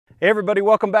Hey everybody,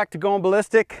 welcome back to Going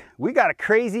Ballistic. We got a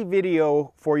crazy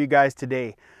video for you guys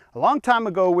today. A long time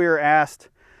ago we were asked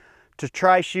to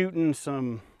try shooting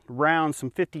some rounds,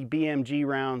 some 50 BMG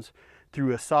rounds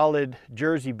through a solid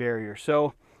jersey barrier.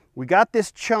 So we got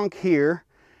this chunk here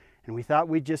and we thought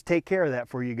we'd just take care of that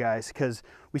for you guys because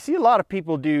we see a lot of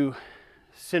people do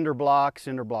cinder block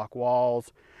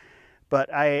walls,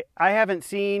 but I haven't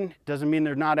seen, doesn't mean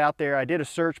they're not out there. I did a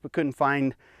search but couldn't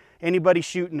find anybody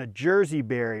shooting a jersey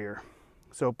barrier.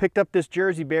 So picked up this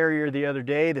jersey barrier the other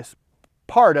day, this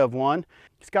part of one.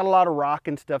 It's got a lot of rock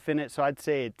and stuff in it, so I'd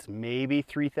say it's maybe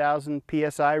 3,000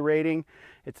 PSI rating.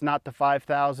 It's not the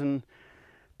 5,000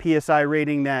 PSI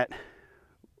rating that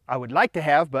I would like to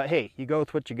have, but hey, you go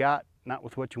with what you got, not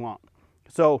with what you want.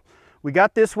 So we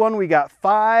got this one. We got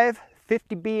 5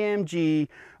 50 BMG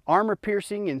armor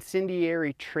piercing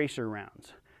incendiary tracer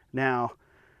rounds. Now,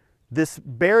 this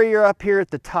barrier up here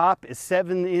at the top is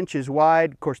 7 inches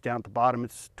wide. Of course, down at the bottom,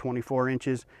 it's 24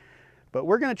 inches. But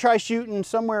we're gonna try shooting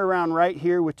somewhere around right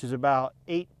here, which is about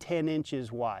 8-10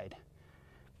 inches wide.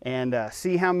 And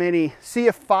see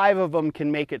if 5 of them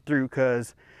can make it through,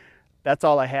 because that's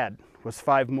all I had, was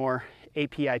 5 more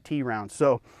APIT rounds.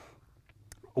 So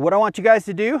what I want you guys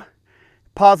to do,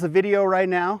 pause the video right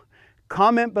now,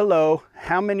 comment below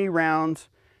how many rounds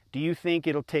do you think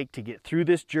it'll take to get through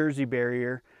this jersey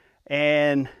barrier,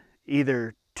 and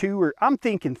either 2 or I'm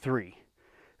thinking 3,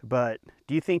 but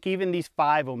do you think even these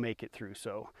 5 will make it through?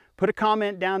 So put a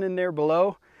comment down in there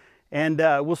below and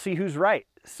we'll see who's right.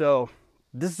 So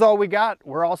this is all we got.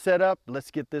 We're all set up.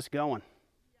 Let's get this going.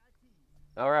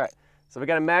 All right, so we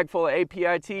got a mag full of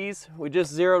APITs. We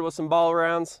just zeroed with some ball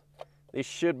rounds. These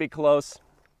should be close.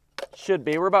 Should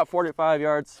be. We're about 45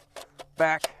 yards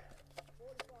back.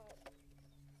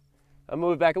 I'll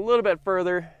move back a little bit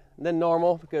further than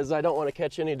normal because I don't want to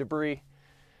catch any debris,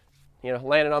 you know,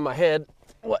 landing on my head,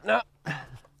 whatnot. I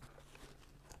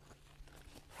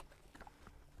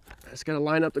just gotta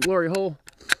line up the glory hole.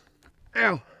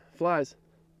 Ow, flies.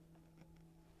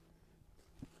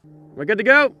 We're good to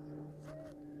go.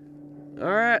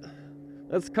 All right,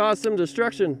 let's cause some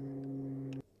destruction.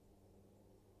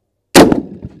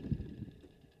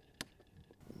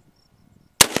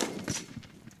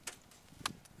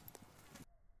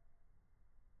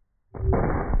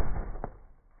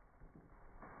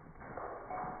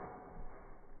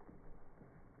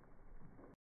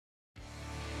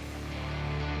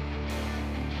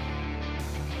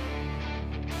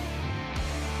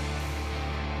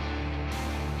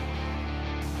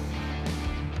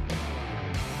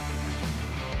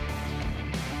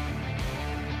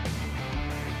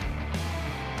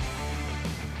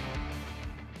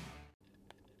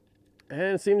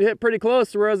 And it seemed to hit pretty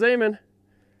close to where I was aiming.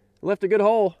 Left a good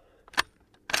hole.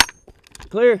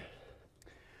 Clear.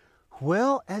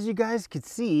 Well, as you guys could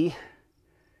see,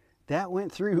 that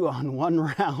went through on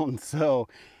 1 round. So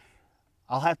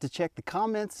I'll have to check the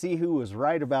comments, see who was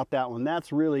right about that one.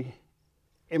 That's really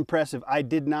impressive. I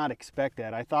did not expect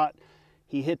that. I thought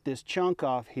he hit this chunk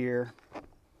off here,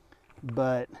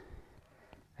 but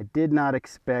I did not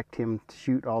expect him to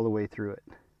shoot all the way through it.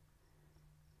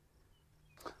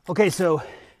 Okay, so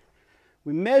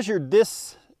we measured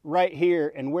this right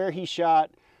here, and where he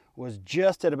shot was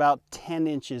just at about 10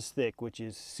 inches thick, which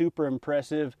is super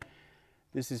impressive.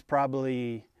 This is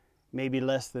probably maybe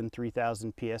less than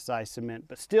 3,000 PSI cement,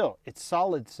 but still, it's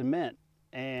solid cement,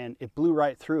 and it blew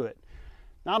right through it.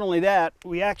 Not only that,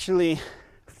 we actually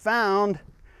found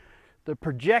the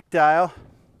projectile.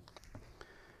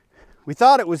 We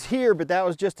thought it was here, but that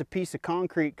was just a piece of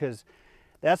concrete because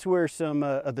that's where some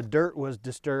of the dirt was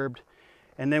disturbed.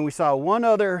 And then we saw one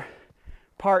other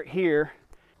part here.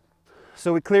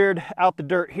 So we cleared out the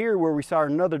dirt here where we saw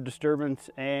another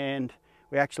disturbance, and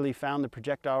we actually found the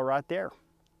projectile right there.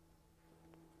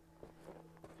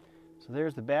 So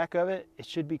there's the back of it. It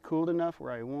should be cooled enough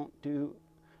where I won't do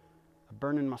a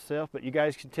burning myself, but you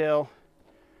guys can tell,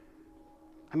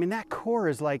 I mean, that core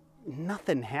is like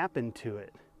nothing happened to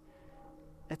it.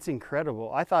 That's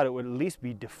incredible. I thought it would at least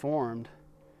be deformed.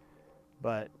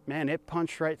 But man, it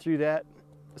punched right through that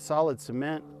solid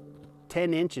cement,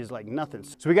 10 inches like nothing.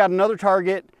 So we got another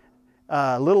target,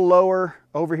 a little lower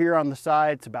over here on the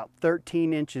side. It's about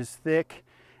 13 inches thick.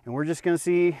 And we're just gonna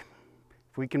see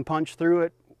if we can punch through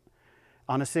it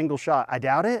on a single shot. I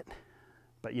doubt it,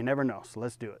 but you never know, so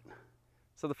let's do it.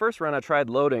 So the first round I tried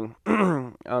loading,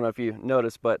 I don't know if you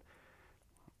noticed, but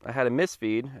I had a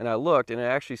misfeed and I looked and it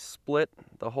actually split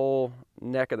the whole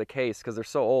neck of the case because they're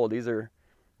so old. These are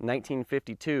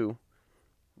 1952,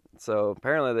 so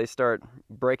apparently they start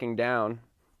breaking down,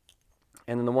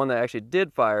 and then the one that actually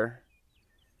did fire,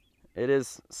 it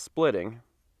is splitting,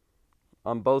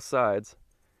 on both sides.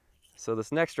 So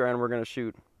this next round we're going to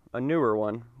shoot a newer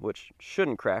one, which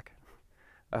shouldn't crack.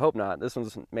 I hope not. This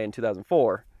one's made in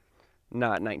 2004,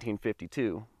 not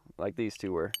 1952 like these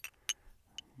two were.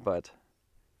 But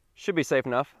should be safe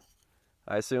enough,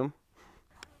 I assume.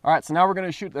 All right, so now we're going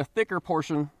to shoot the thicker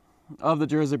portion of the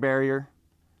Jersey barrier.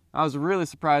 I was really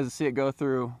surprised to see it go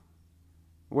through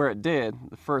where it did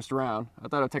the first round. I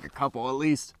thought it'd take a couple at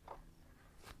least.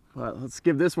 But let's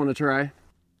give this one a try.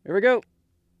 Here we go.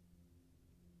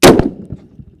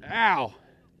 Ow.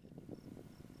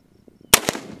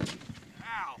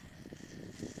 Ow.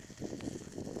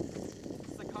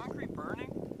 Is the concrete burning?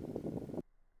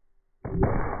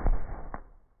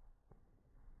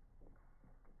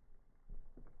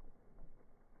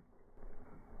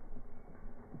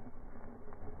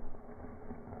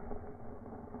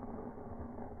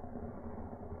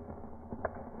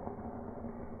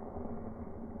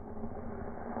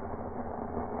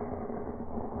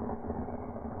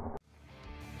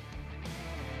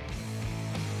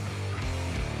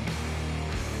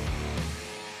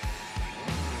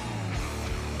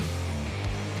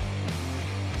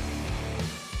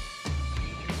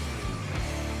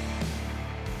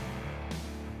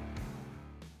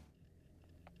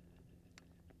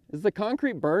 Is the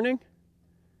concrete burning?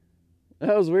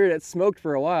 That was weird. It smoked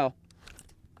for a while.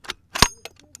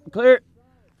 Clear.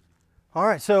 All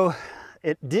right, so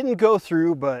it didn't go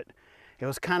through, but it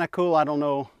was kind of cool. I don't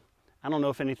know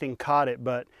if anything caught it,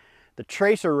 but the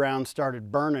tracer round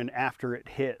started burning after it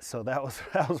hit. So that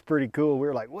was pretty cool. We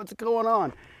were like, what's going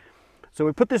on? So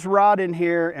we put this rod in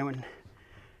here and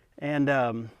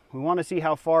we want to see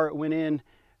how far it went in.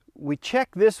 We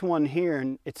checked this one here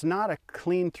and it's not a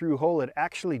clean through hole. It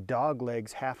actually dog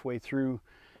legs halfway through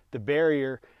the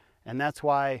barrier, and that's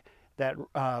why that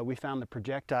we found the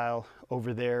projectile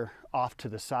over there off to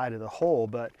the side of the hole.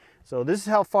 But so this is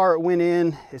how far it went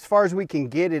in, as far as we can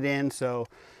get it in. So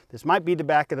this might be the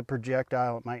back of the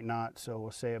projectile, it might not. So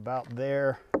we'll say about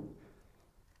there.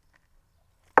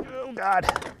 Oh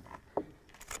God.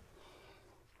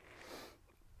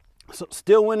 So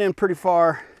still went in pretty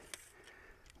far.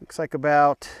 Looks like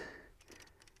about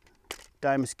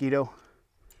die mosquito.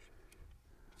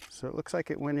 So it looks like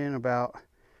it went in about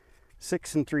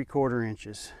 6 3/4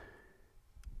 inches.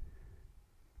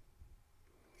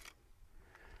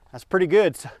 That's pretty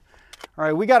good. So, all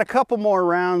right, we got a couple more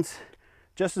rounds.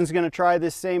 Justin's gonna try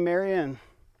this same area and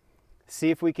see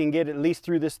if we can get at least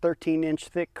through this 13-inch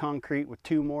thick concrete with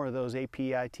 2 more of those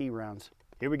APIT rounds.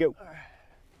 Here we go.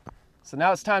 So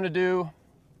now it's time to do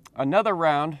another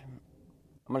round.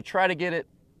 I'm gonna try to get it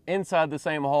inside the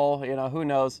same hole. You know, who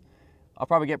knows? I'll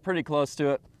probably get pretty close to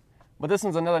it. But this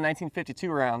one's another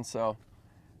 1952 round, so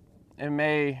it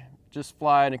may just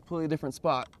fly in a completely different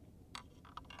spot.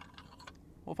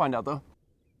 We'll find out though.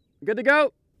 Good to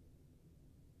go.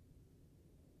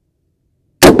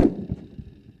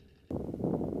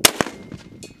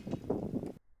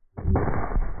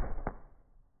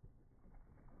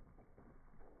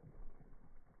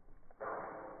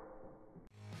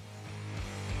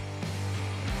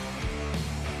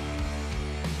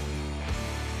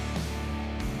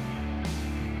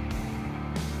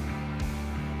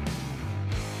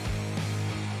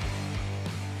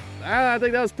 I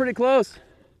think that was pretty close.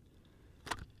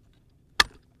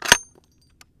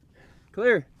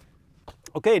 Clear.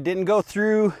 Okay, it didn't go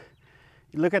through.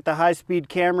 You look at the high-speed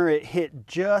camera, it hit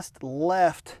just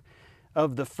left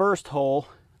of the first hole,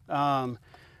 but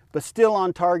still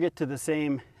on target to the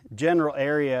same general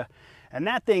area. And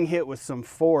that thing hit with some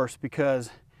force because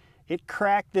it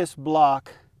cracked this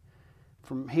block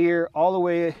from here all the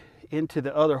way into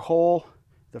the other hole,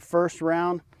 the first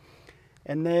round.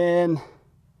 And then,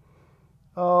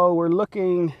 oh, we're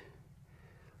looking,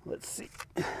 let's see.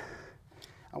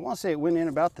 I want to say it went in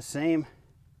about the same.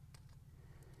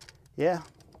 Yeah,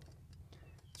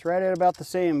 it's right at about the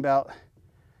same, about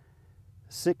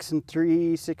 6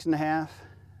 3, 6.5.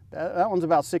 That one's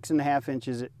about 6.5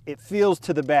 inches. It feels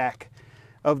to the back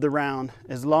of the round,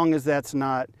 as long as that's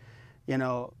not, you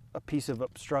know, a piece of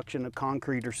obstruction of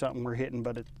concrete or something we're hitting,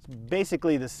 but it's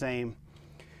basically the same.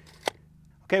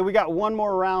 Okay, we got one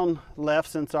more round left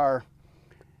since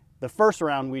the first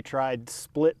round we tried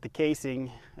split the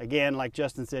casing. Again, like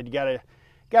Justin said, you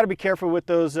gotta be careful with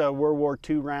those World War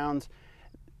II rounds.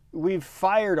 We've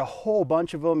fired a whole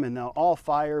bunch of them and they'll all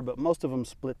fire, but most of them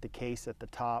split the case at the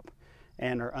top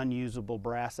and are unusable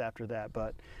brass after that.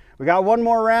 But we got one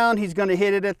more round. He's gonna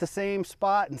hit it at the same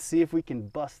spot and see if we can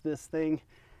bust this thing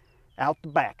out the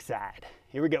backside.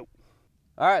 Here we go.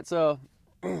 All right, so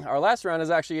our last round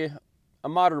is actually a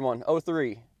modern one,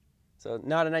 03. So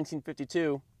not a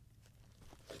 1952.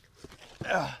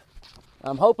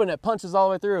 I'm hoping it punches all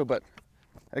the way through, but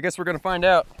I guess we're gonna find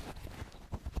out.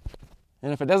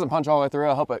 And if it doesn't punch all the way through,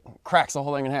 I hope it cracks the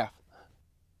whole thing in half.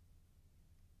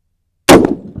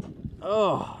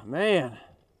 Oh, man.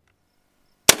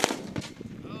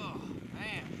 Oh,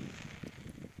 man.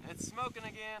 It's smoking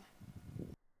again.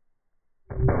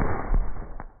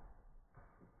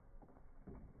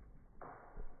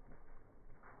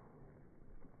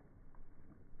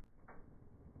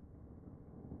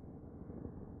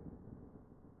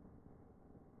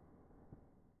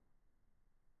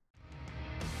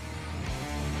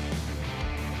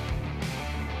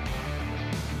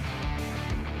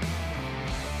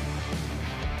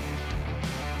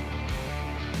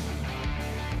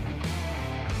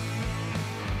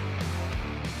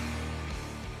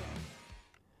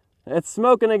 It's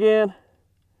smoking again.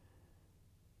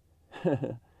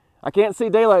 I can't see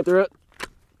daylight through it.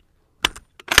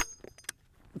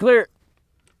 Clear.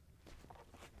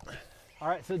 All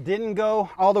right, so it didn't go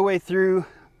all the way through.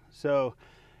 So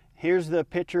here's the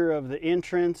picture of the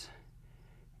entrance,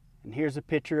 and here's a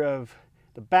picture of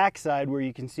the backside where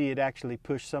you can see it actually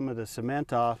pushed some of the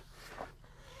cement off.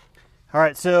 All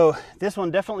right, so this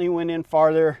one definitely went in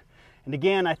farther. And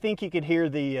again, I think you could hear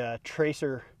the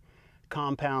tracer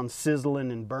compound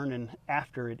sizzling and burning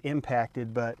after it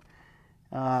impacted, but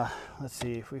let's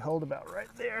see if we hold about right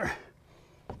there.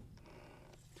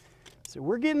 So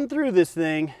we're getting through this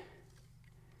thing.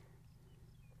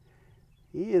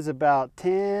 He is about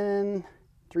 10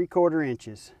 3/4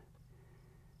 inches.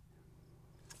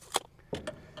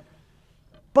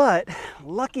 But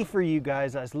lucky for you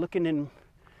guys, I was looking in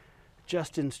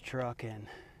Justin's truck and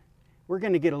we're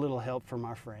gonna get a little help from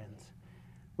our friends.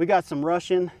 We got some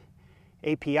Russian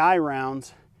API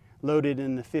rounds loaded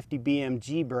in the 50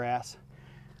 BMG brass.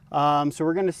 So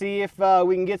we're gonna see if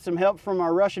we can get some help from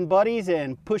our Russian buddies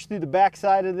and push through the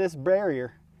backside of this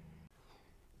barrier.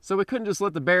 So we couldn't just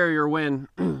let the barrier win.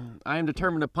 I am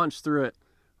determined to punch through it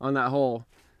on that hole.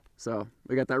 So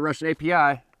we got that Russian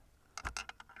API.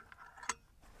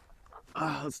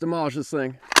 Let's demolish this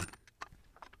thing.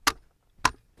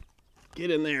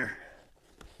 Get in there.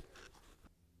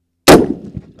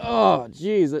 Oh,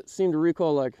 geez, it seemed to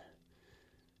recoil like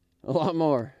a lot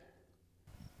more.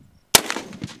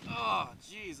 Oh,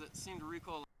 geez, it seemed to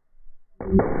recoil.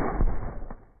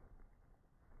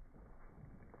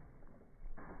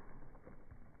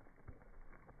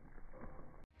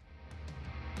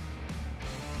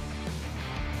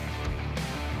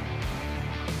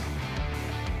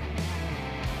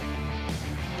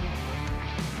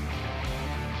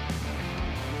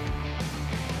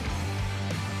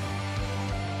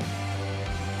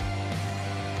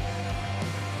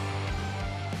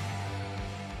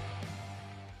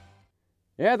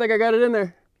 Yeah, I think I got it in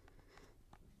there.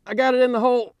 I got it in the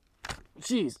hole.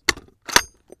 Jeez.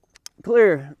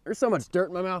 Clear. There's so much dirt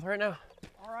in my mouth right now.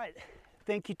 All right.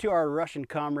 Thank you to our Russian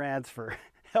comrades for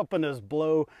helping us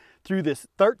blow through this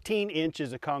 13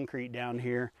 inches of concrete down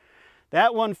here.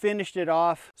 That one finished it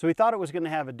off. So we thought it was going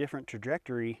to have a different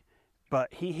trajectory,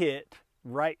 but he hit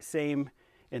right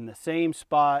in the same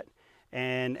spot.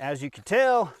 And as you can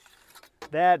tell,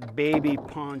 that baby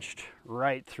punched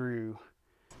right through.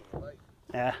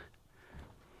 Yeah.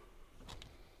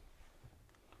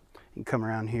 You can come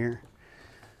around here.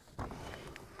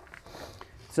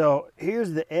 So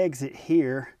here's the exit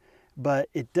here, but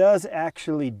it does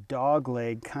actually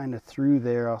dogleg kind of through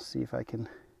there. I'll see if I can,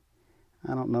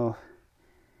 I don't know if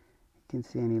you can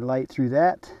see any light through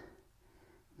that.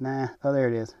 Nah, oh, there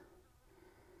it is.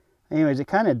 Anyways, it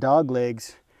kind of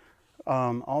doglegs.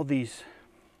 All these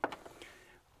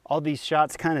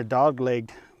shots kind of doglegged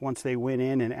once they went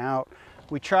in and out.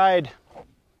 We tried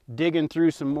digging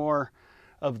through some more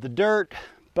of the dirt,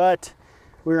 but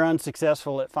we were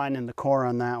unsuccessful at finding the core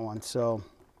on that one. So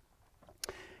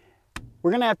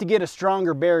we're gonna have to get a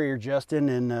stronger barrier, Justin,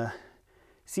 and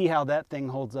see how that thing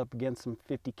holds up against some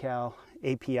 50 cal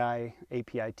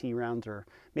APIT rounds, or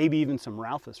maybe even some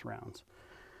Ralphus rounds.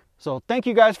 So thank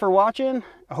you guys for watching.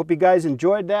 I hope you guys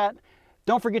enjoyed that.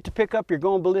 Don't forget to pick up your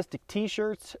Going Ballistic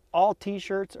t-shirts. All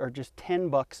t-shirts are just 10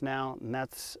 bucks now, and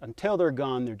that's until they're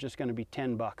gone, they're just gonna be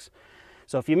 10 bucks.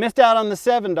 So if you missed out on the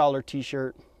 $7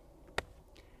 t-shirt,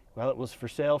 well, it was for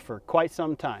sale for quite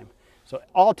some time. So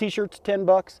all t-shirts, 10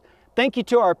 bucks. Thank you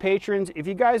to our patrons. If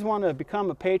you guys want to become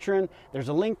a patron, there's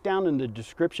a link down in the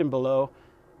description below.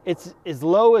 It's as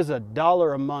low as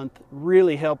 $1 a month.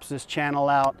 Really helps this channel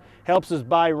out. Helps us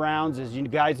buy rounds. As you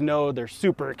guys know, they're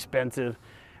super expensive.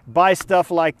 Buy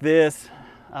stuff like this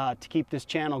to keep this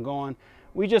channel going.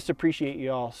 We just appreciate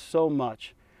you all so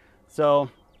much.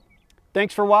 So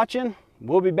thanks for watching.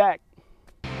 We'll be back.